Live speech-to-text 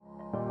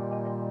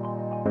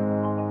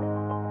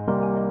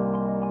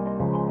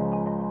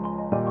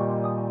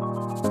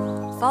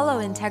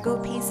Follow Integral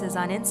Pieces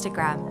on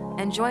Instagram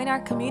and join our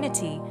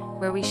community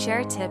where we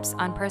share tips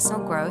on personal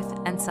growth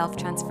and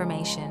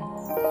self-transformation.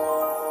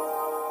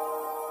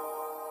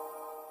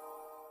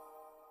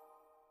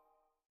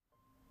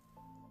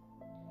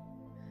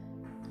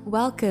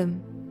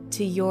 Welcome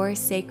to your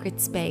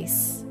sacred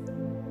space.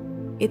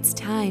 It's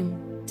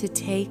time to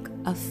take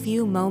a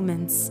few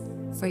moments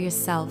for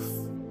yourself.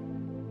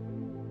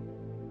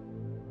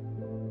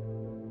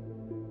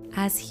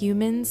 As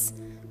humans,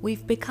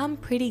 we've become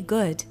pretty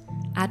good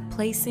at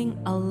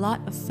placing a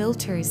lot of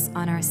filters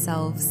on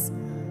ourselves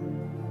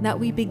that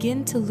we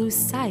begin to lose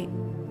sight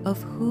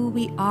of who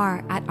we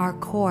are at our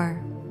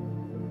core.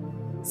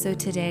 So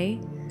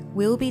today,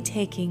 we'll be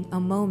taking a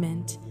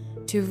moment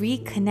to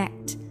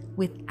reconnect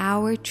with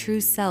our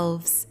true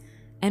selves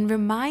and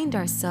remind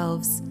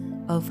ourselves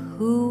of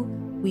who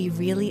we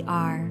really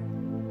are.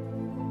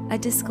 A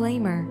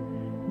disclaimer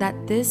that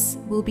this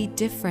will be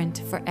different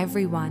for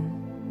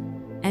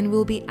everyone, and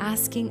we'll be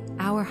asking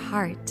our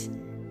heart,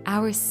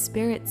 our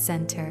spirit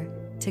center,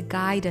 to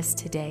guide us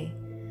today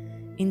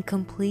in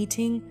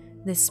completing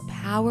this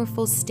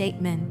powerful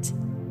statement,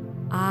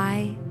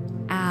 I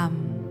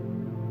am.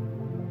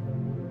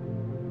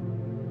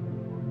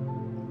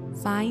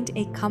 Find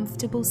a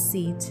comfortable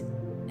seat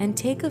and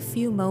take a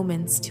few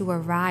moments to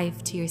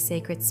arrive to your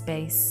sacred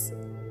space.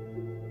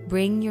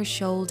 Bring your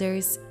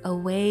shoulders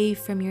away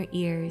from your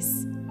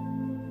ears.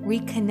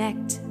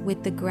 Reconnect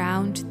with the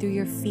ground through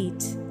your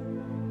feet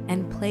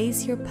and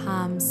place your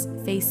palms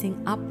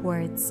facing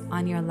upwards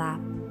on your lap.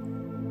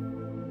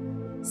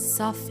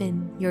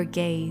 Soften your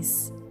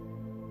gaze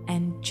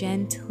and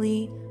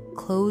gently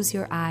close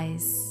your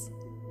eyes.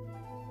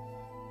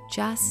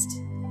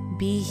 Just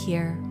be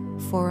here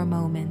for a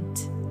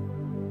moment.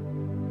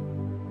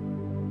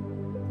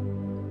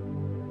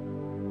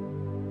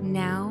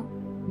 Now,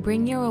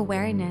 bring your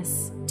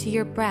awareness to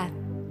your breath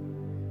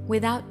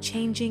without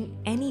changing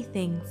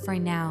anything for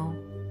now.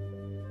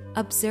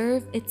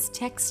 Observe its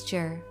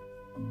texture,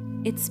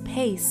 its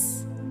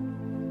pace,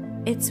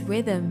 its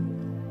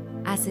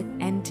rhythm as it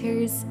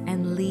enters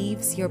and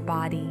leaves your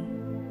body.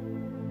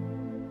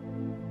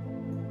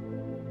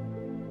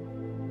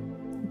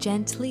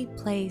 Gently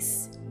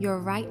place your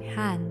right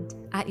hand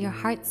at your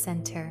heart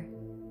center.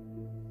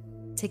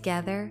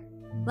 Together,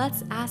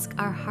 let's ask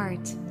our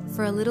heart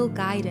for a little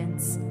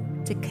guidance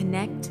to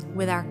connect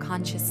with our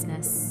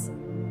consciousness.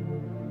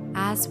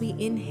 As we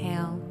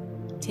inhale,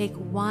 take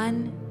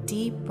one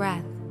deep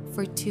breath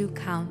for 2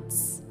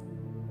 counts.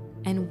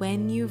 And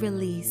when you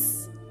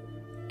release,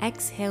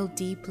 exhale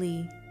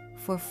deeply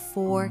for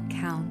 4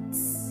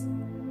 counts.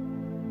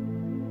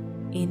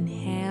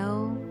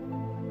 Inhale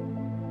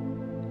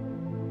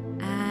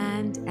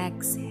and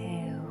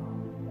exhale.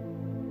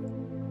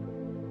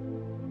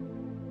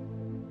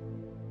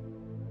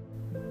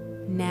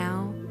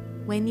 Now,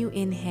 when you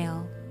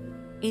inhale,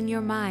 in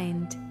your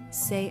mind,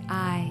 say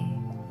I.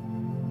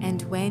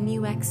 And when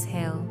you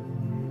exhale,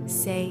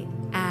 say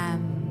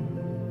am.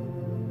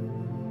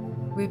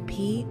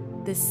 Repeat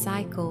the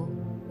cycle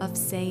of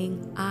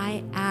saying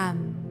I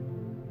am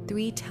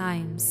 3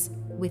 times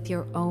with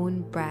your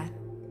own breath.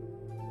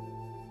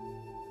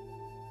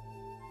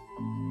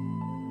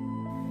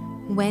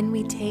 When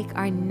we take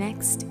our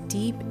next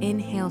deep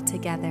inhale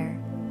together,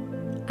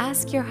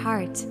 ask your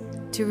heart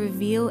to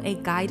reveal a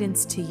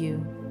guidance to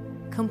you,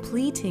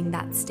 completing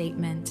that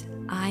statement,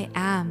 I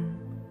am.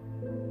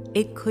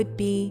 It could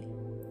be,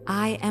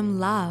 I am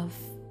love,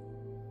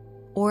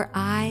 or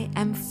I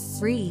am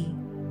free,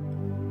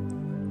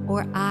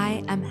 or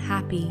I am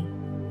happy.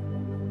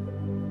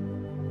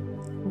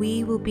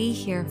 We will be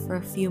here for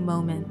a few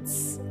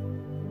moments,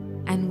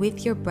 and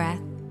with your breath,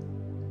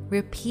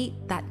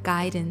 repeat that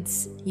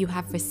guidance you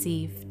have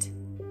received.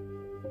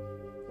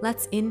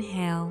 Let's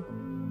inhale,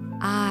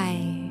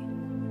 I,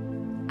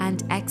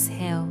 and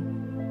exhale,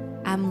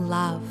 am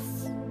love.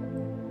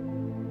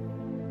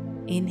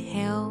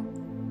 Inhale,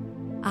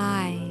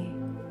 I,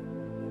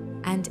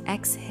 and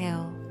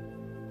exhale,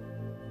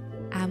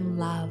 am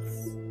love.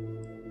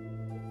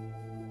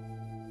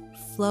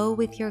 Flow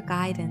with your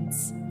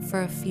guidance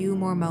for a few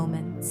more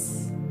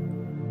moments.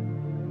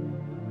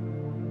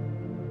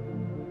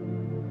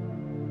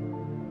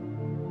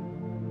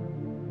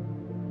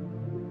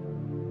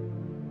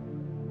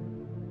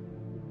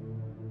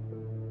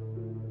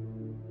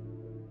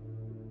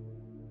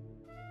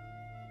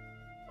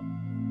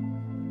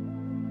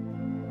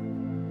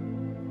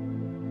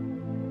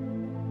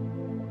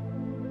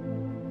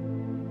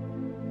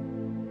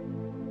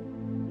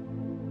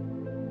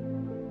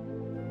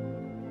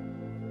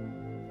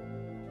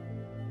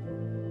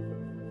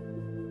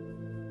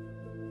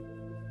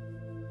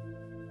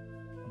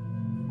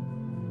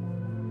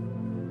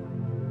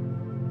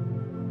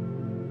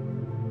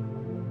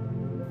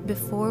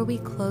 Before we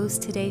close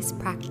today's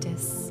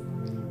practice,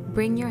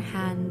 bring your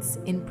hands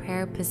in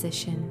prayer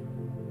position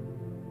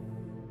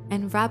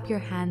and rub your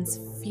hands,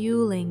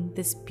 fueling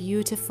this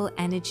beautiful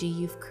energy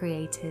you've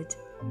created.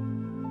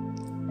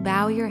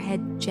 Bow your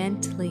head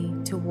gently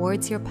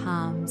towards your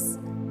palms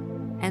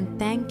and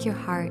thank your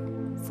heart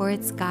for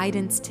its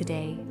guidance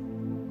today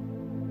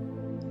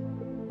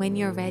When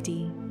you're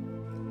ready,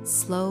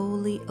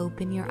 slowly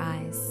open your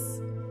eyes.